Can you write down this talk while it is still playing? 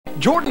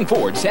Jordan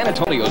Ford, San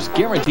Antonio's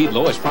guaranteed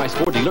lowest price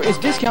Ford dealer, is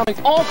discounting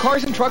all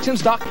cars and trucks in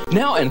stock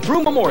now and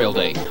through Memorial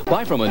Day.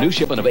 Buy from a new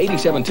shipment of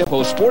 87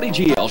 Tempo Sporty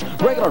GLs,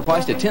 regular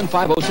priced at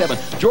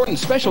 $10,507. Jordan's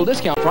special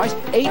discount price,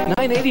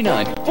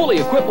 $8,989. Fully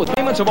equipped with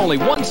payments of only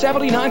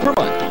 $179 per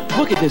month.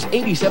 Look at this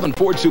 87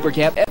 Ford Super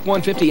Cab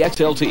F-150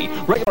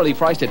 XLT, regularly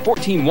priced at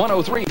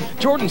 $14,103.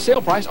 Jordan's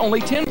sale price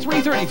only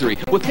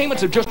 $10,333 with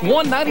payments of just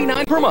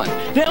 $199 per month.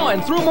 Now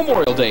and through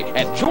Memorial Day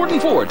at Jordan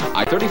Ford,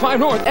 I-35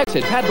 North,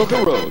 exit Pat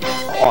Booker Road.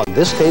 On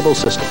this cable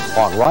system,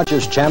 on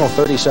Rogers Channel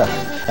 37.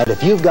 And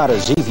if you've got a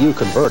Z-View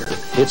converter,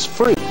 it's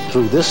free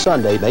through this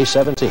Sunday, May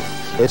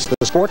 17th. It's the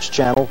Sports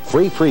Channel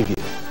free preview.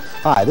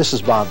 Hi, this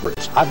is Bob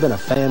Bruce. I've been a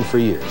fan for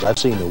years. I've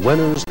seen the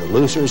winners, the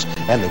losers,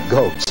 and the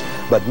GOATs.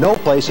 But no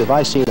place have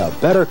I seen a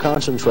better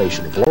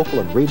concentration of local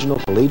and regional,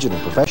 collegiate,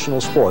 and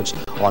professional sports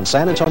on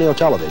San Antonio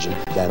television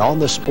than on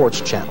the Sports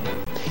Channel.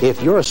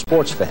 If you're a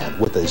sports fan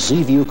with a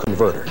Z-View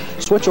converter,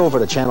 switch over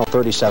to Channel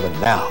 37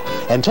 now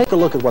and take a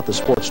look at what the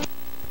Sports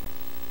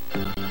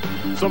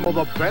Some of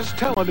the best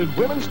talent in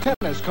women's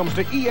tennis comes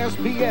to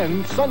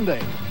ESPN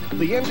Sunday.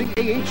 The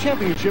NCAA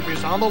Championship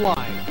is on the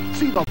line.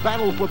 See the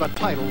battle for the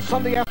title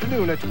Sunday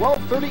afternoon at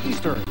 12:30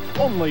 Eastern,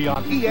 only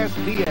on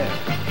ESPN.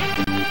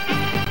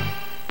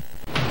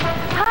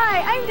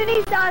 Hi, I'm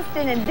Denise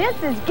Austin, and this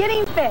is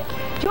Getting Fit.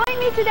 Join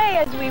me today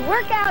as we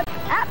work out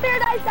at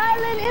Paradise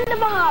Island in the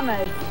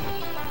Bahamas.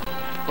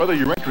 Whether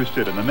you're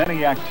interested in the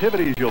many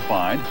activities you'll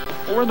find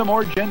or in the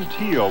more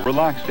genteel,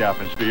 relaxed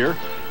atmosphere,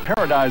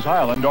 Paradise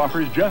Island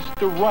offers just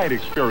the right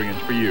experience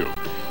for you.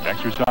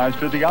 Exercise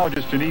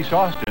physiologist Denise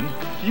Austin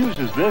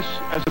uses this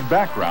as a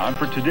background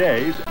for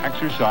today's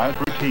exercise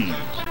routines.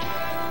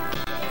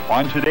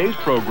 On today's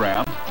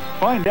program,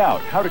 find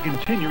out how to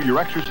continue your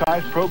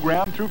exercise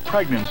program through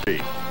pregnancy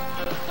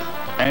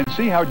and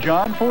see how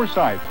John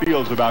Forsythe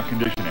feels about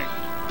conditioning.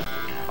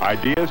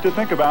 Ideas to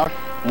think about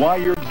while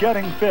you're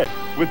getting fit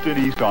with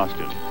Denise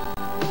Austin.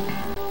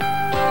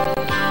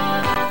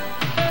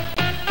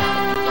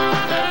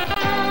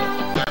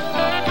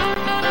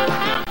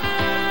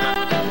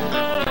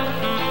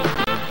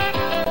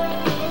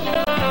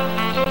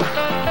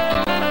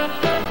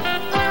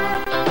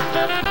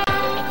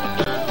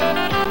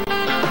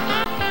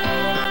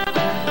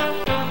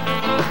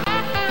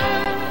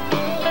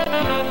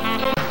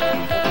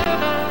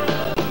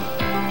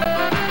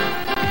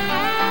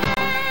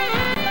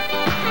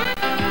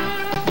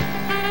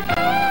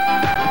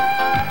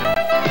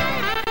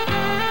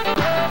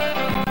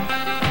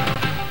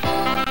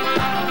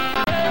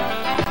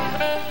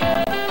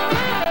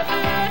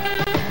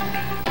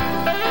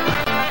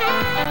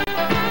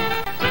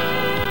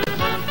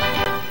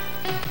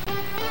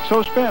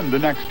 So spend the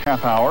next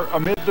half hour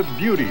amid the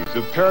beauties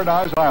of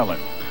Paradise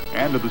Island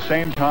and at the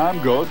same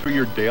time go through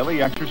your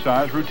daily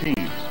exercise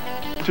routines.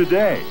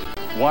 Today,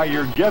 while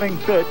you're getting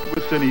fit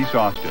with Denise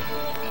Austin.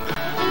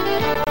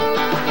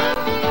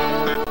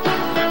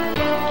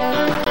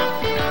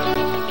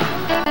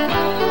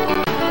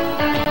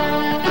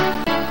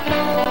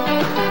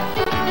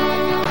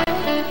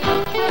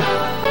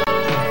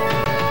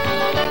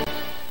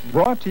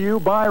 Brought to you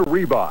by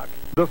Reebok,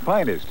 the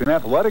finest in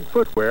athletic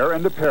footwear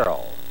and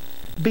apparel.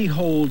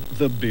 Behold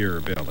the beer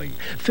belly.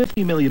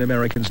 50 million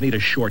Americans need a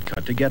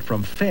shortcut to get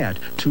from fat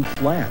to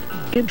flat.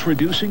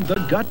 Introducing the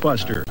Gut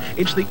Buster.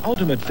 It's the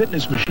ultimate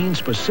fitness machine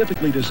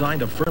specifically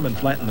designed to firm and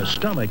flatten the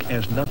stomach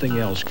as nothing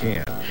else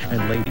can.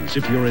 And ladies,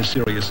 if you're as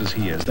serious as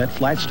he is, that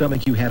flat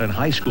stomach you had in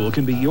high school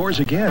can be yours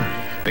again.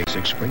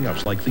 Basic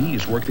spring-ups like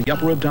these work the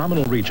upper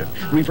abdominal region.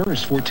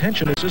 Reverse for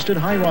tension-assisted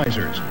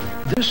high-risers.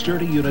 This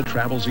sturdy unit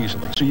travels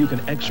easily, so you can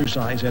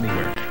exercise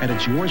anywhere. And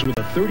it's yours with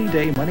a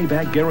 30-day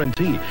money-back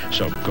guarantee.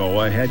 So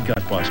go ahead,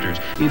 Gutbusters.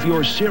 If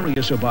you're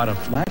serious about a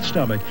flat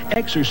stomach,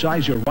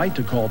 exercise your right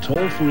to call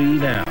toll-free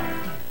now.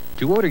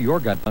 To order your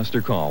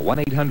Gutbuster, call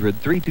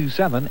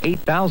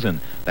 1-800-327-8000.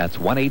 That's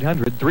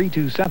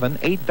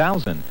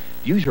 1-800-327-8000.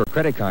 Use your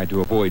credit card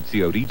to avoid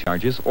COD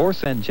charges or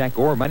send check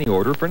or money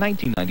order for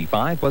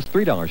 $19.95 plus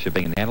 $3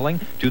 shipping and handling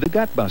to the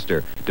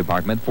Gutbuster,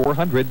 Department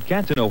 400,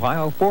 Canton,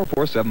 Ohio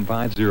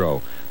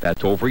 44750. That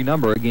toll-free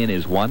number again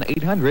is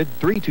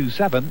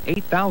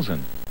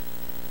 1-800-327-8000.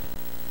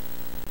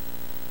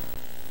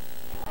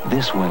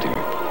 This winter,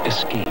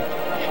 escape.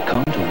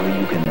 Come to where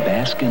you can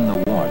bask in the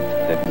warmth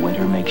that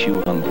winter makes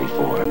you hungry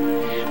for.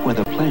 Where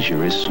the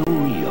pleasure is so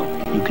real,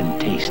 you can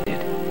taste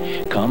it.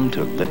 Come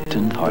to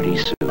Lipton Hearty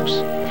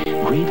Soups.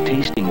 Great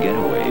tasting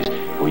getaways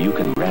where you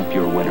can wrap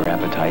your winter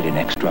appetite in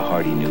extra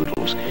hearty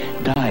noodles.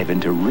 Dive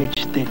into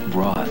rich, thick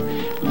broth.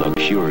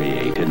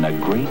 Luxuriate in the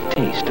great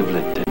taste of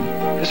Lipton.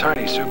 This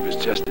hearty soup is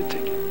just a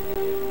ticket.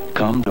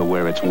 Come to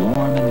where it's warm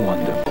and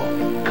wonderful.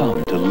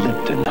 Come to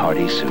Lipton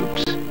Hearty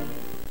Soups.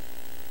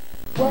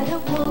 What a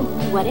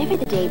woman. Whatever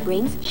the day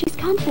brings, she's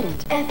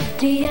confident.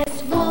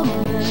 FDS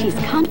woman. She's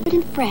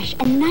confident, fresh,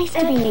 and nice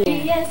to be near.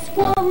 FDS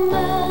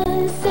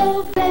woman,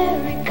 so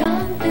very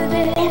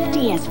confident.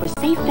 FDS for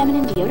safe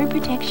feminine deodorant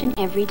protection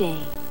every day.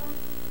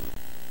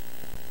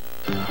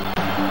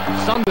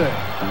 Sunday,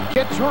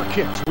 get your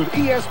kicks with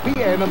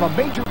ESPN and the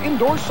Major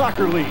Indoor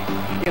Soccer League.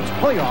 It's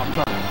playoff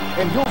time.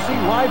 and you'll see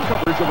live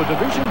coverage of a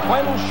division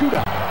final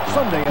shootout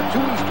Sunday at 2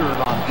 Eastern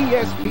on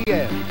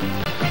ESPN.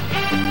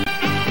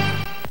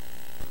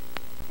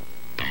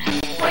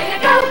 Way to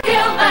go,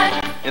 Gilman!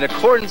 In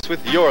accordance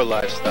with your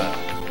lifestyle,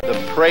 the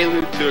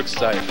prelude to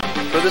excitement.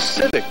 For the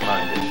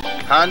civic-minded,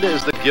 Honda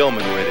is the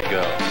Gilman way to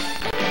go.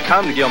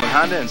 Come to Gilman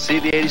Honda and see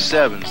the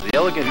 87s, the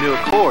elegant new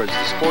Accords,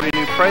 the sporty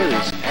new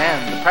Preludes,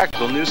 and the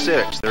practical new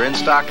Civics. They're in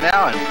stock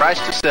now and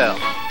priced to sell.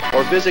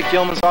 Or visit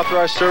Gilman's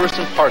authorized service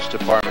and parts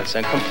departments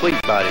and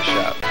complete body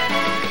shop.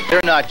 They're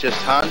not just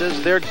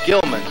Hondas, they're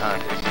Gilman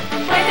Hondas.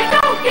 Way to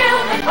go,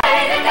 Gilman!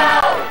 Way to go!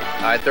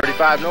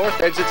 I-35 North,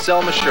 exit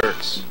Selma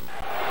Shirts.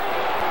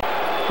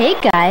 Hey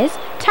guys,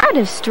 tired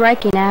of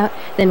striking out?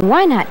 Then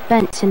why not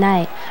bunt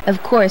tonight?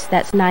 Of course,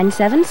 that's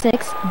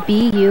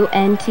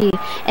 976-BUNT.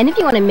 And if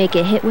you want to make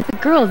a hit with the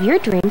girl of your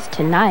dreams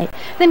tonight,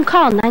 then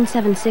call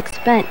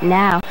 976-BUNT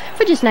now.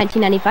 For just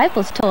 $19.95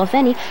 plus toll if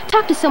any,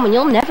 talk to someone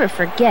you'll never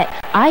forget.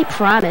 I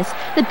promise.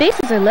 The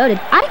bases are loaded.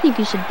 I think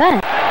you should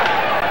bunt.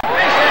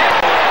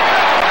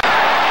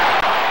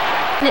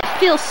 And it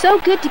feels so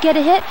good to get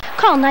a hit.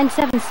 Call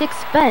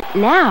 976-BUNT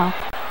now.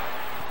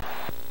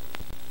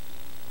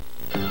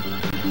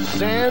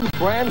 San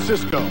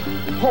Francisco,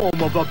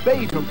 home of the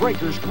Bay to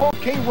Breakers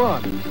 12K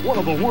Run, one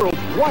of the world's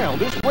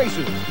wildest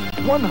races.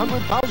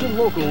 100,000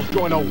 locals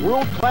join a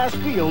world-class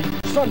field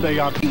Sunday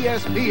on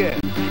ESPN.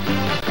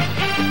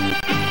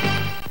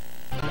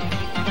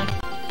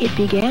 It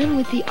began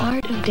with the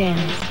art of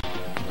dance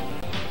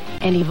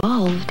and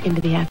evolved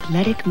into the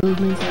athletic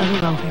movements of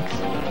aerobics.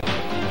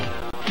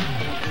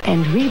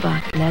 And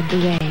Reebok led the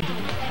way.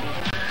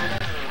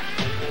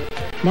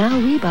 Now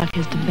Reebok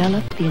has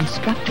developed the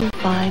Instructor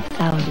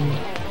 5000,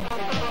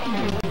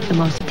 the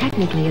most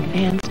technically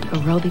advanced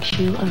aerobic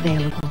shoe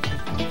available.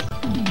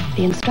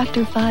 The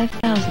Instructor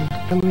 5000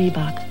 from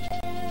Reebok.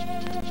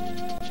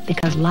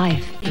 Because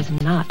life is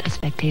not a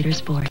spectator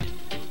sport.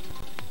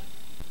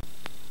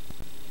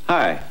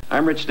 Hi,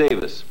 I'm Rich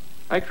Davis.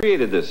 I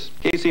created this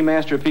KC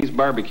Masterpiece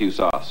barbecue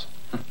sauce.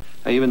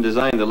 I even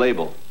designed the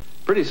label.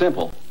 Pretty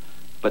simple,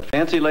 but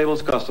fancy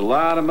labels cost a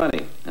lot of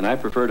money, and I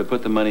prefer to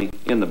put the money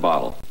in the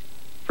bottle.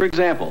 For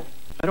example,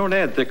 I don't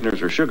add thickeners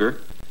or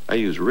sugar. I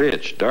use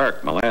rich,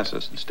 dark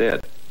molasses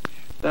instead.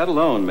 That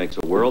alone makes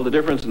a world of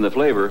difference in the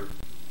flavor.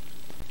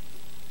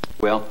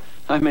 Well,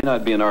 I may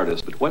not be an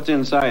artist, but what's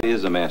inside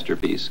is a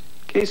masterpiece.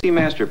 KC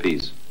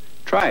Masterpiece.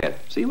 Try it.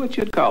 See what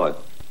you'd call it.